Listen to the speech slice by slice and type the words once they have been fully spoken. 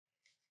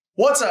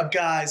What's up,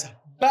 guys?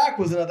 Back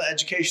with another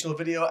educational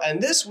video,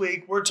 and this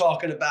week we're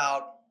talking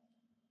about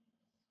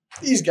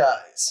these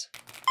guys.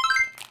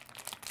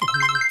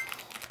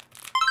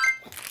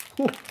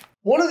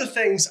 One of the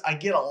things I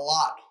get a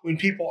lot when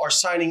people are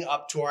signing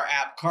up to our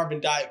app,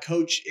 Carbon Diet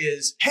Coach,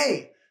 is,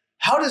 hey,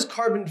 how does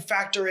carbon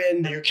factor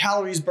in your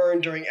calories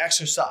burned during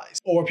exercise?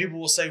 Or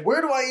people will say,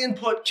 where do I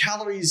input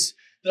calories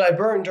that I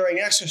burn during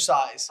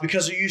exercise?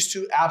 Because they're used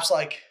to apps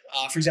like,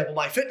 for example,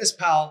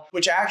 MyFitnessPal,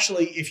 which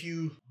actually, if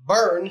you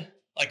burn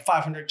like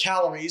 500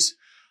 calories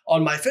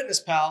on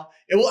MyFitnessPal,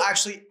 it will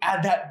actually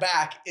add that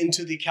back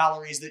into the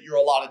calories that you're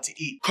allotted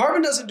to eat.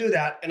 Carbon doesn't do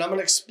that, and I'm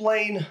gonna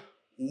explain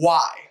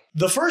why.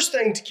 The first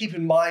thing to keep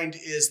in mind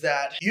is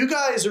that you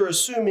guys are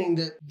assuming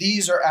that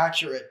these are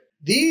accurate.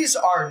 These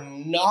are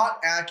not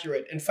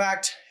accurate. In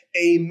fact,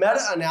 a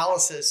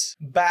meta-analysis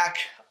back,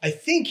 I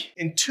think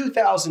in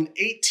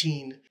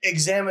 2018,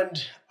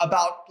 examined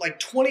about like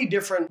 20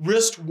 different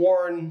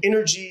wrist-worn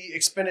energy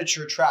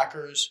expenditure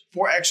trackers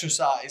for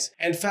exercise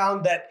and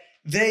found that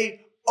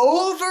they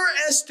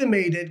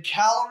overestimated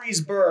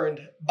calories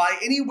burned by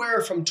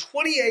anywhere from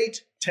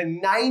 28 to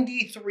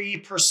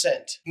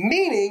 93%.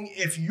 Meaning,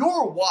 if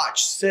your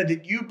watch said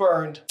that you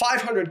burned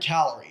 500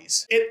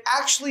 calories, it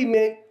actually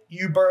meant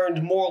you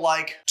burned more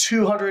like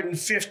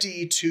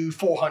 250 to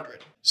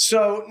 400.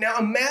 So now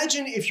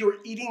imagine if you're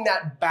eating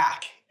that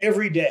back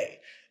every day.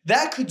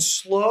 That could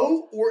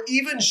slow or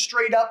even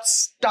straight up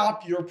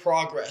stop your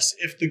progress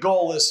if the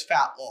goal is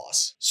fat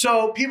loss.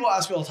 So people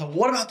ask me all the time,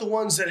 what about the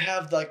ones that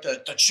have like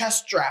the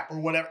chest strap or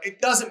whatever?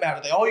 It doesn't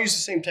matter. They all use the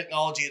same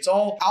technology. It's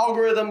all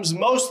algorithms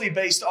mostly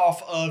based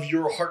off of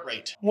your heart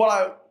rate. What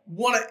I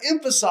want to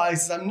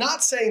emphasize is I'm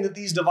not saying that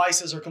these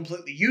devices are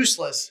completely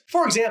useless.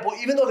 For example,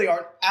 even though they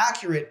aren't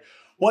accurate,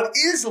 what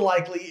is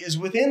likely is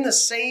within the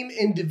same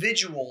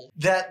individual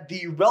that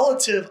the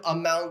relative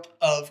amount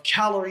of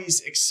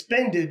calories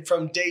expended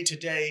from day to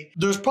day,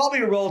 there's probably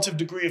a relative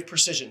degree of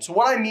precision. So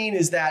what I mean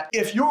is that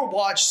if your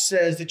watch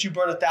says that you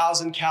burn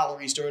 1,000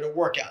 calories during a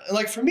workout, and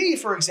like for me,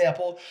 for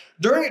example,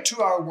 during a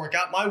 2-hour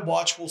workout, my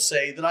watch will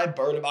say that I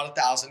burn about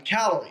 1,000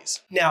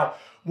 calories. Now,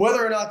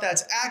 whether or not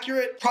that's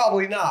accurate,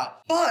 probably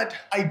not. But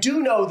I do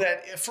know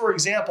that, if, for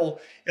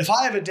example, if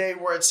I have a day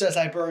where it says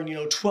I burn,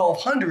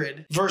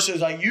 1,200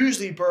 versus I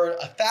usually burn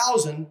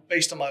 1,000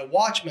 based on my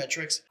watch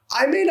metrics,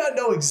 I may not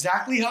know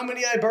exactly how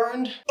many I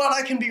burned, but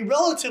I can be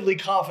relatively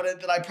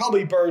confident that I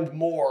probably burned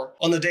more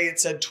on the day it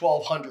said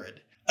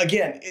 1,200.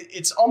 Again,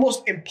 it's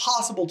almost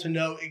impossible to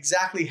know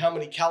exactly how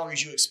many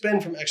calories you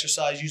expend from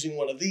exercise using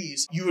one of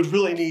these. You would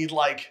really need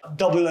like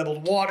doubly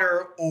labeled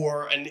water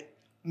or an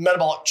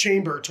metabolic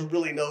chamber to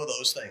really know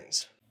those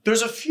things.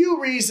 There's a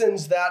few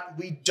reasons that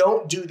we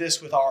don't do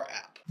this with our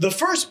app. The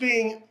first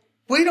being,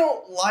 we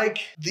don't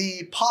like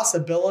the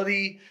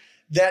possibility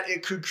that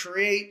it could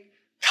create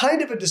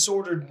kind of a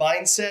disordered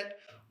mindset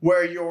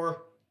where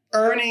you're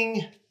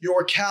earning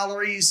your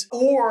calories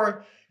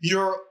or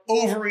you're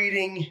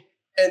overeating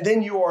and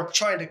then you are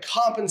trying to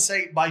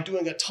compensate by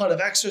doing a ton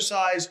of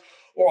exercise,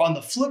 or on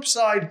the flip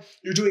side,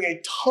 you're doing a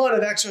ton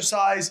of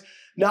exercise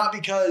not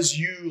because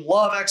you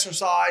love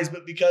exercise,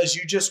 but because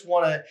you just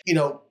want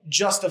to,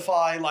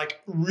 justify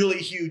like really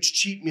huge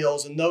cheat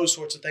meals and those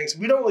sorts of things.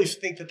 We don't really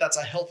think that that's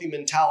a healthy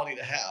mentality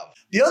to have.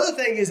 The other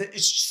thing is that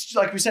it's just,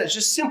 like we said, it's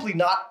just simply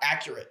not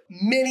accurate.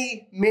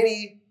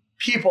 Many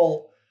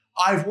people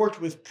I've worked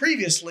with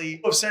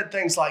previously have said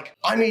things like,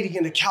 I'm eating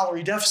in a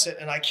calorie deficit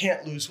and I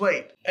can't lose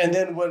weight. And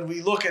then when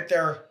we look at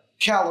their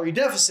calorie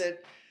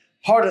deficit,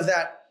 part of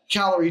that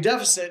calorie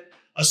deficit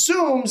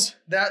assumes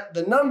that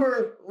the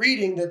number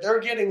reading that they're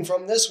getting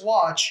from this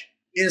watch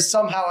is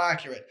somehow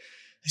accurate.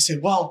 They say,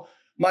 well,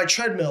 my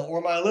treadmill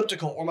or my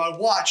elliptical or my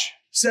watch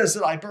says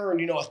that I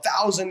burned,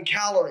 1,000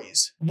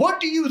 calories. What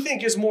do you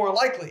think is more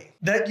likely?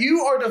 That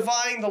you are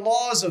defying the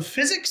laws of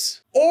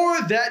physics,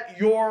 or that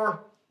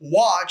your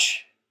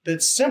watch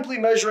that's simply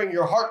measuring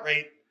your heart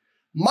rate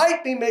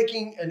might be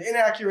making an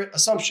inaccurate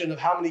assumption of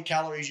how many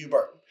calories you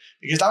burn?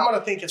 Because I'm going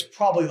to think it's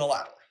probably the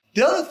latter.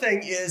 The other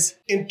thing is,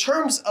 in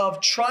terms of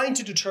trying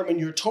to determine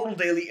your total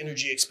daily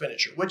energy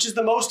expenditure, which is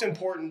the most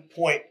important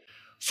point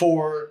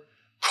for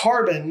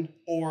Carbon,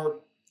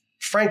 or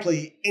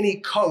frankly, any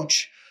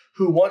coach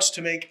who wants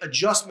to make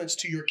adjustments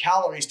to your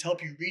calories to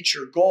help you reach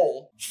your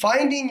goal,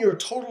 finding your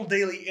total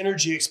daily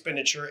energy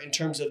expenditure in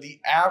terms of the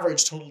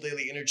average total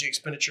daily energy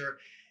expenditure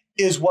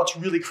is what's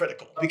really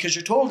critical, because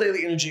your total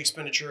daily energy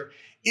expenditure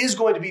is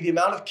going to be the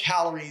amount of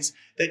calories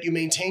that you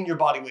maintain your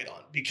body weight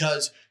on,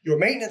 because your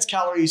maintenance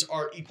calories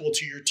are equal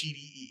to your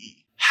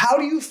TDEE. How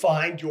do you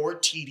find your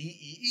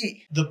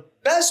TDEE? The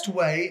best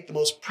way, the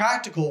most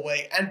practical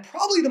way, and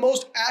probably the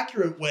most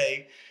accurate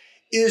way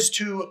is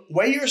to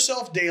weigh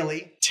yourself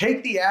daily,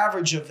 take the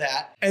average of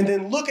that, and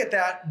then look at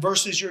that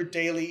versus your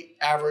daily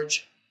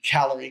average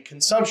calorie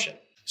consumption.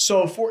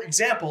 So for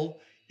example,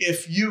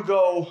 if you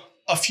go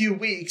a few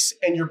weeks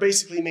and you're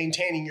basically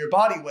maintaining your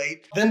body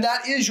weight, then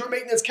that is your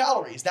maintenance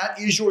calories. That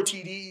is your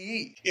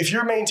TDEE. If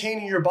you're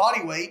maintaining your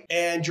body weight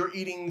and you're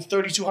eating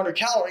 3,200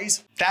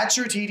 calories, that's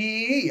your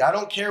TDEE. I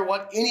don't care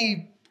what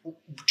any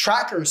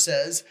tracker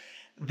says.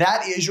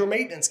 that is your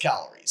maintenance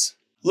calories.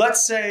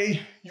 Let's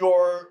say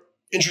you're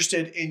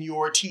interested in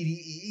your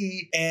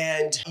TDEE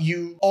and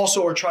you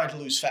also are trying to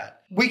lose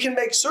fat. We can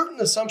make certain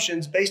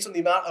assumptions based on the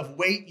amount of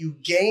weight you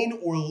gain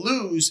or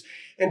lose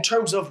in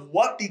terms of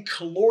what the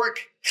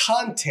caloric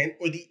content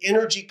or the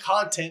energy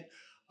content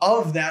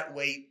of that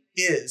weight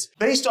is,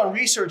 based on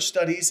research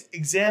studies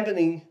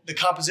examining the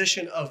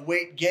composition of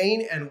weight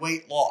gain and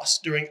weight loss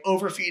during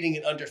overfeeding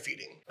and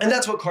underfeeding. And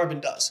that's what Carbon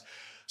does.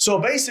 So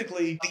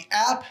basically, the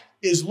app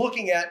is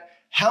looking at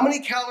how many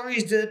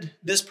calories did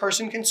this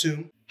person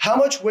consume, how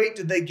much weight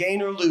did they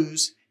gain or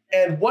lose,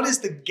 and what is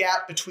the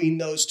gap between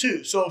those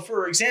two. So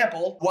for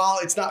example, while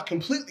it's not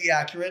completely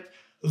accurate,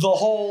 the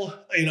whole,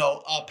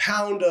 a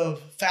pound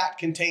of fat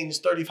contains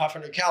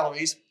 3,500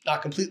 calories,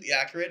 not completely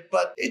accurate,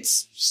 but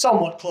it's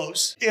somewhat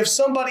close. If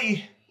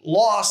somebody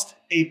lost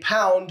a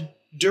pound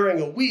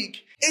during a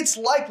week, it's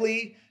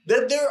likely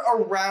that they're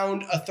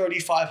around a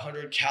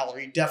 3,500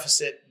 calorie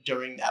deficit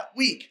during that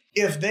week.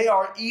 If they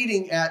are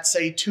eating at,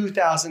 say,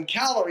 2,000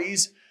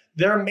 calories,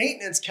 their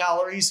maintenance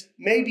calories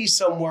may be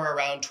somewhere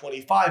around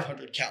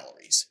 2,500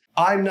 calories.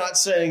 I'm not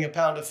saying a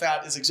pound of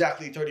fat is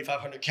exactly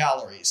 3,500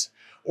 calories,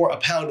 or a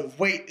pound of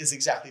weight is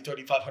exactly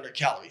 3,500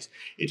 calories.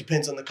 It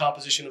depends on the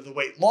composition of the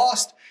weight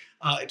lost.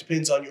 It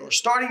depends on your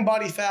starting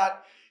body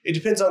fat. It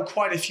depends on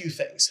quite a few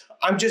things.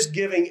 I'm just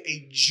giving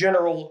a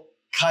general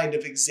kind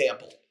of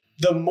example.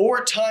 The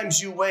more times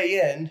you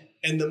weigh in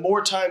and the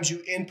more times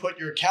you input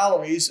your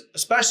calories,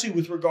 especially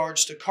with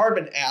regards to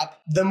Carbon app,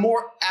 the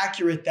more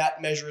accurate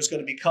that measure is going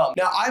to become.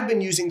 Now, I've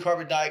been using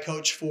Carbon Diet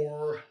Coach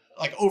for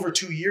like over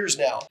 2 years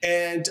now,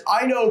 and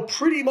I know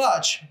pretty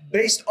much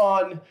based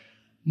on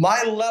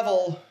my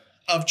level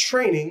of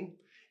training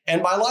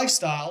and my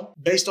lifestyle,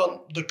 based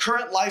on the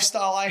current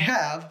lifestyle I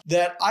have,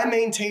 that I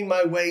maintain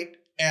my weight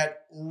at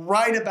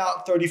right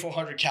about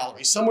 3,400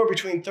 calories, somewhere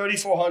between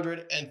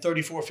 3,400 and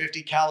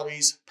 3,450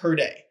 calories per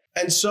day.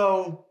 And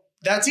so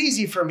that's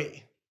easy for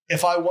me.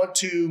 If I want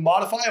to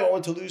modify, I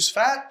want to lose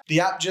fat, the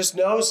app just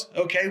knows,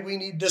 okay, we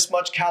need this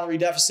much calorie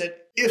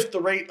deficit if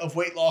the rate of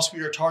weight loss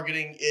we are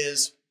targeting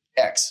is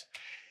X.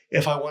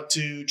 If I want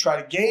to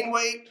try to gain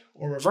weight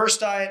or reverse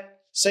diet,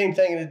 same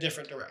thing in a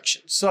different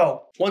direction.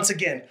 So once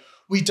again,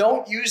 we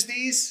don't use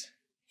these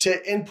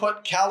to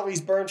input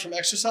calories burned from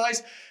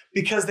exercise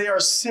because they are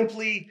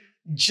simply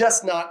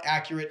just not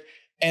accurate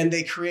and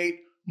they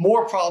create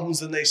more problems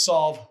than they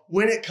solve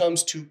when it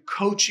comes to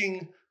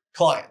coaching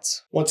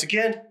clients. Once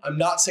again, I'm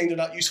not saying they're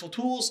not useful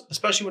tools,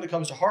 especially when it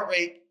comes to heart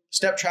rate,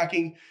 step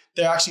tracking.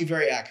 They're actually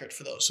very accurate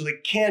for those. So they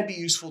can be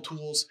useful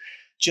tools.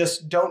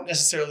 Just don't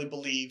necessarily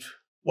believe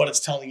what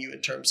it's telling you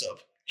in terms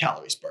of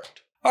calories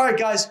burned. All right,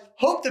 guys,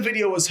 hope the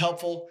video was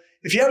helpful.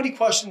 If you have any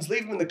questions,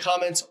 leave them in the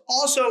comments.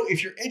 Also,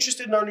 if you're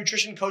interested in our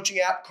nutrition coaching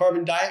app,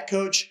 Carbon Diet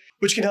Coach,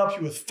 which can help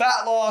you with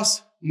fat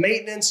loss,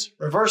 maintenance,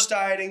 reverse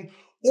dieting,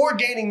 or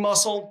gaining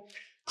muscle,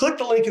 click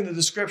the link in the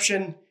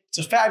description. It's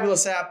a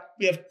fabulous app.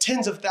 We have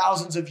tens of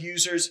thousands of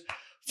users,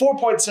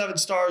 4.7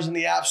 stars in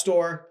the App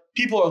Store.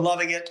 People are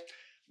loving it.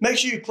 Make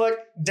sure you click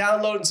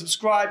download and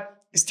subscribe.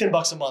 It's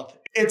 $10 a month.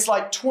 It's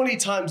like 20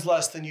 times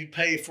less than you'd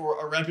pay for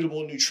a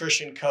reputable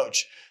nutrition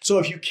coach. So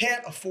if you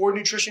can't afford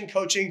nutrition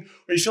coaching,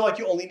 or you feel like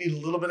you only need a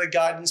little bit of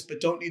guidance,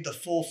 but don't need the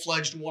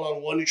full-fledged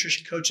one-on-one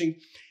nutrition coaching,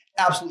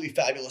 absolutely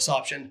fabulous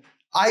option.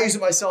 I use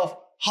it myself.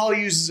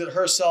 Holly uses it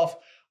herself.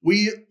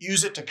 We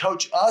use it to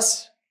coach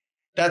us.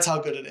 That's how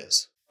good it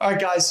is. All right,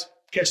 guys,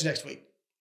 catch you next week.